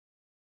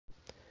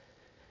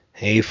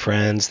Hey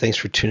friends, thanks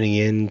for tuning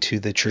in to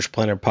the Church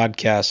Planter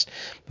Podcast.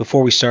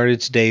 Before we started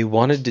today,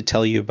 wanted to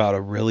tell you about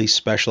a really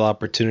special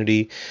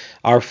opportunity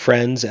our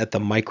friends at the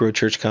Micro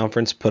Church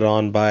Conference put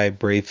on by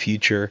Brave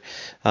Future,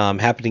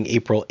 happening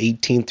April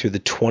 18th through the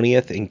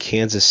 20th in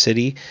Kansas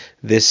City.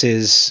 This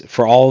is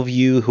for all of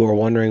you who are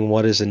wondering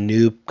what is a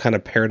new kind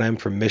of paradigm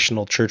for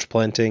missional church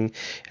planting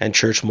and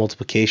church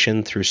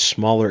multiplication through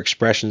smaller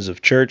expressions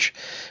of church,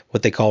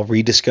 what they call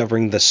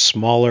rediscovering the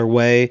smaller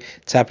way.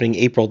 It's happening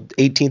April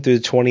 18th through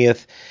the 20th.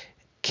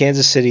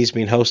 Kansas City is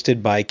being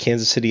hosted by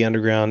Kansas City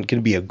Underground. Going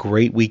to be a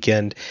great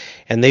weekend.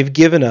 And they've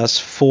given us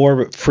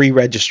 4 free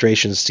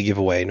registrations to give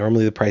away.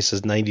 Normally the price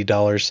is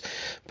 $90,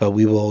 but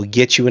we will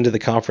get you into the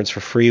conference for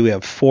free. We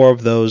have 4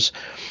 of those.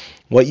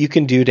 What you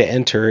can do to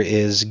enter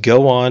is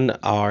go on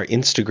our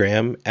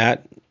Instagram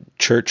at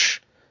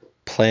Church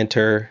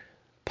Planter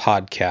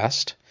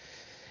Podcast.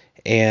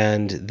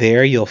 And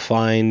there you'll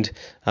find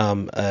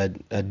a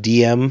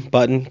DM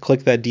button.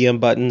 Click that DM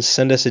button.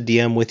 Send us a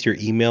DM with your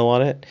email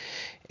on it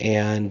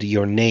and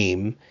your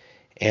name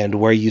and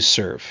where you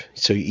serve.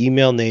 So your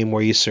email, name,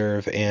 where you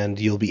serve, and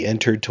you'll be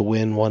entered to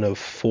win one of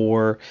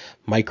 4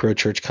 Micro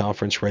Church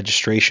Conference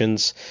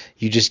registrations.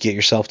 You just get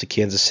yourself to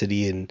Kansas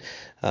City and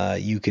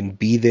you can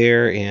be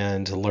there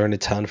and learn a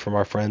ton from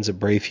our friends at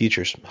Brave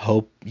Futures.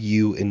 Hope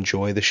you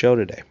enjoy the show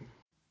today.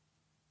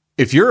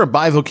 If you're a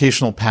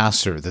bivocational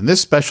pastor, then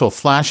this special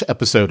flash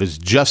episode is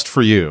just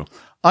for you.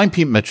 I'm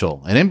Pete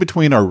Mitchell, and in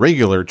between our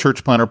regular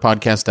Church Planter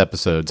Podcast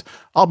episodes,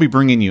 I'll be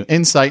bringing you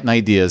insight and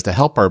ideas to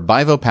help our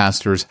bivo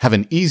pastors have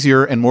an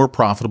easier and more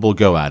profitable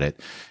go at it.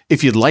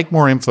 If you'd like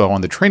more info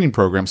on the training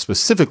program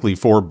specifically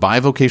for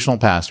bivocational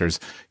pastors,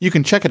 you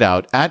can check it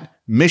out at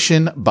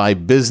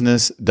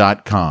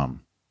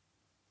missionbybusiness.com.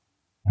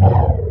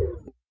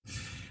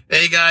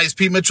 Hey guys,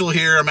 Pete Mitchell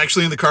here. I'm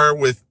actually in the car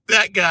with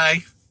that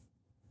guy.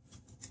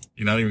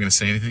 You're not even going to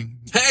say anything?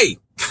 Hey!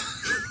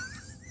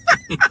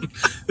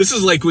 This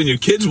is like when your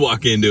kids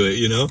walk into it,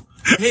 you know?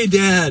 Hey,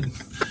 Dad,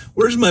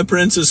 where's my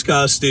princess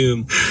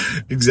costume?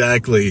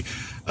 Exactly.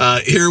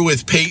 Here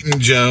with Peyton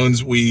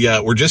Jones.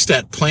 We're just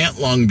at Plant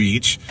Long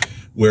Beach,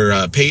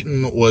 where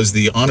Peyton was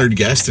the honored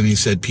guest, and he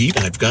said,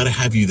 Pete, I've got to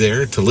have you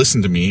there to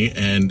listen to me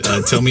and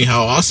tell me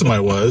how awesome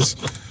I was.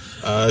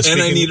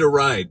 And I need a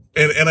ride.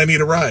 And I need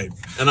a ride.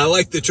 And I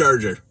like the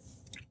Charger.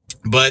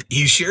 But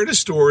he shared a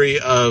story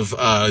of...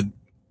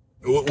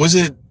 was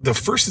it the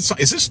first?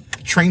 Is this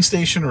train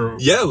station or?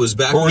 Yeah, it was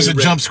back. Or was it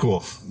jump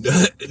school?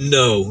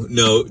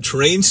 No,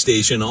 train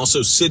station,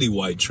 also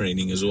citywide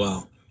training as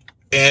well.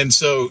 And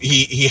so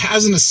he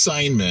has an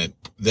assignment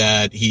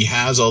that he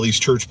has all these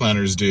church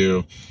planners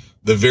do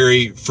the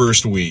very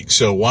first week.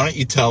 So why don't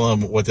you tell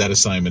him what that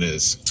assignment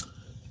is?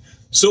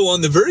 So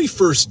on the very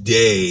first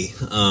day,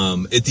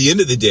 at the end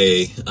of the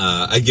day,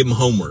 I give them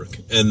homework.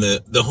 And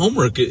the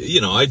homework,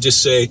 I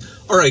just say,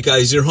 all right,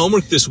 guys, your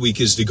homework this week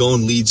is to go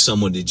and lead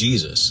someone to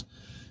Jesus.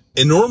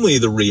 And normally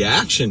the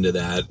reaction to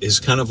that is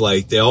kind of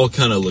like they all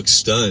kind of look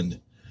stunned.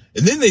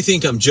 And then they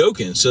think I'm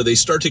joking. So they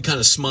start to kind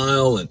of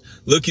smile and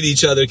look at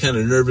each other kind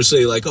of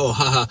nervously like, oh,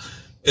 haha.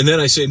 And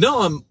then I say,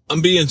 no,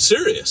 I'm being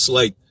serious.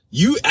 Like,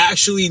 you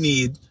actually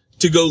need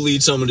to go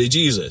lead someone to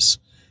Jesus.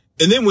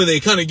 And then when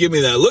they kind of give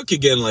me that look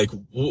again, like,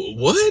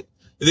 what?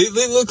 They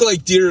look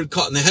like deer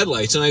caught in the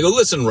headlights. And I go,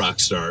 listen, rock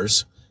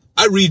stars,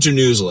 I read your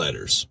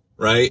newsletters,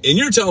 right? And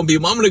you're telling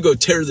people I'm going to go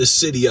tear this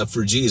city up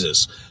for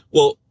Jesus.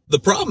 Well, the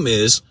problem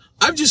is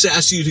I've just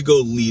asked you to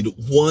go lead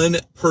one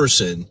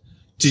person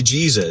to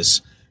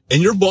Jesus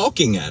and you're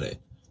balking at it.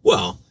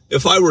 Well,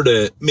 if I were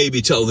to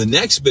maybe tell the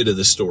next bit of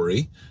the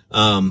story,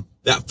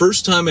 that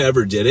first time I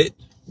ever did it,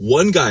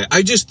 one guy,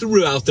 I just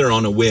threw out there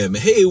on a whim,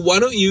 hey, why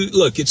don't you,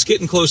 look, it's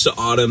getting close to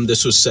autumn.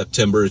 This was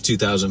September of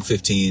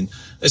 2015.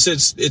 I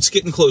said, it's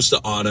getting close to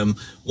autumn.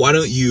 Why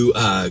don't you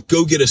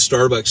go get a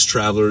Starbucks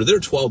Traveler? They're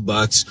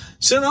 $12.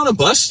 Sit on a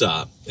bus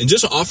stop and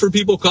just offer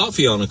people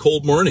coffee on a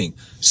cold morning.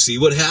 See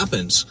what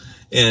happens.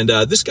 And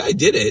this guy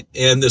did it.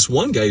 And this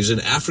one guy, who's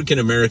an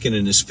African-American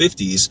in his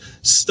 50s,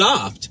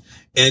 stopped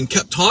and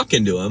kept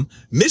talking to him,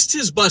 missed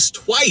his bus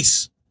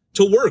twice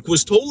to work,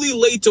 was totally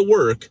late to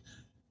work,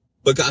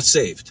 but got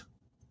saved.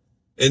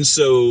 And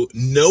so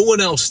no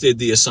one else did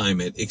the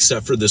assignment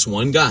except for this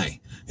one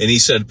guy. And he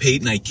said,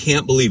 Peyton, I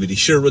can't believe it. He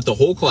shared with the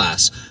whole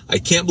class. I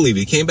can't believe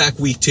it. He came back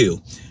week 2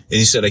 and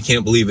he said, I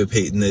can't believe it,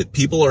 Peyton, that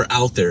people are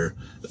out there.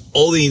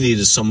 All they need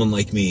is someone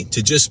like me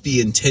to just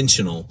be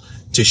intentional,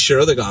 to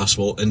share the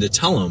gospel and to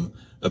tell them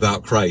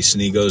about Christ.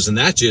 And he goes, and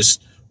that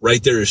just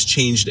right there has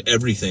changed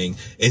everything.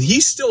 And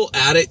he's still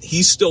at it.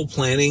 He's still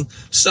planning.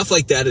 Stuff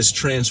like that is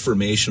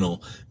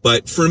transformational.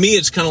 But for me,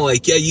 it's kind of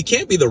like, yeah, you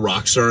can't be the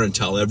rock star and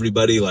tell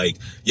everybody like,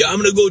 yeah, I'm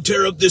going to go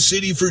tear up this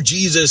city for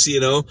Jesus,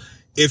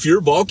 if you're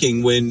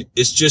balking when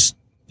it's just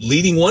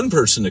leading one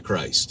person to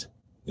Christ.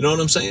 You know what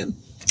I'm saying?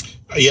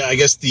 Yeah, I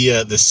guess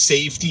the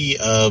safety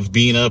of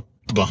being up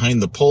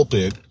behind the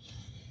pulpit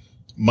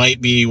might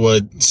be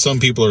what some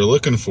people are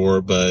looking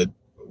for, but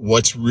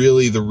what's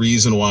really the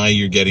reason why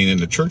you're getting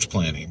into church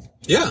planning?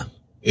 Yeah.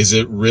 Is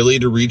it really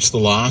to reach the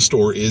lost,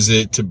 or is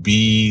it to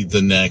be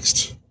the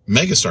next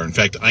megastar. In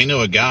fact, I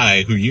know a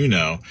guy who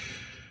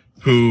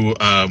who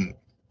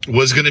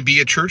was going to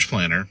be a church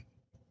planner,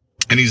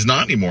 and he's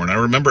not anymore. And I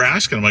remember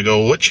asking him, I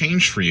go, what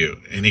changed for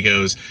you? And he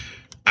goes,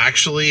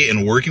 actually,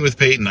 in working with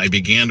Peyton, I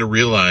began to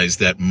realize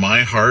that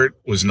my heart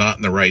was not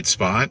in the right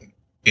spot,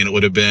 and it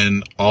would have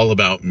been all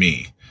about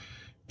me.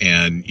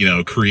 And,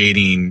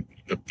 creating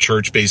a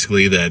church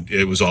basically that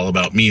it was all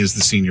about me as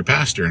the senior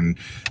pastor. And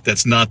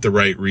that's not the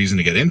right reason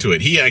to get into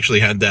it. He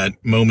actually had that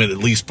moment, at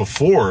least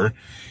before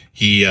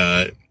he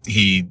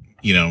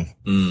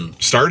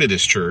started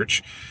his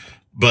church.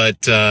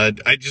 But, I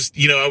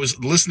was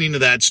listening to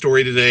that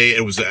story today.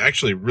 It was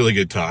actually a really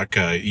good talk.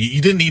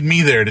 You didn't need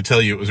me there to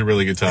tell you it was a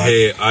really good talk.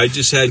 Hey, I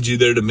just had you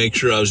there to make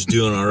sure I was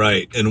doing all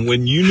right. And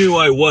when you knew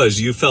I was,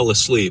 you fell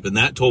asleep, and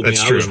that told me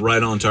I was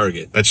right on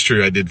target. That's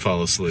true. I did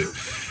fall asleep.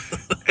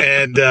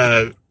 And,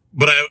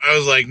 but I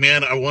was like,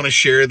 man, I want to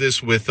share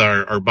this with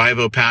our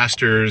Bivo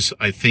pastors.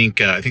 I think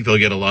they'll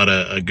get a lot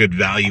of good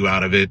value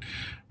out of it.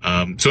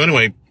 So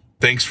anyway,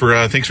 thanks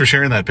for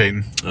sharing that,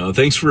 Peyton.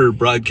 Thanks for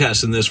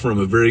broadcasting this from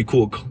a very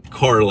cool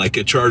car like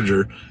a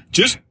Charger.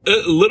 Just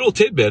a little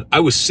tidbit. I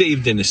was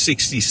saved in a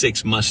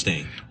 66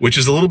 Mustang. Which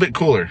is a little bit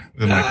cooler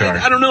than my car.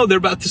 I don't know. They're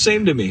about the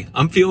same to me.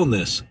 I'm feeling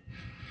this.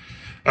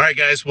 All right,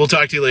 guys. We'll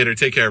talk to you later.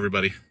 Take care,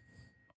 everybody.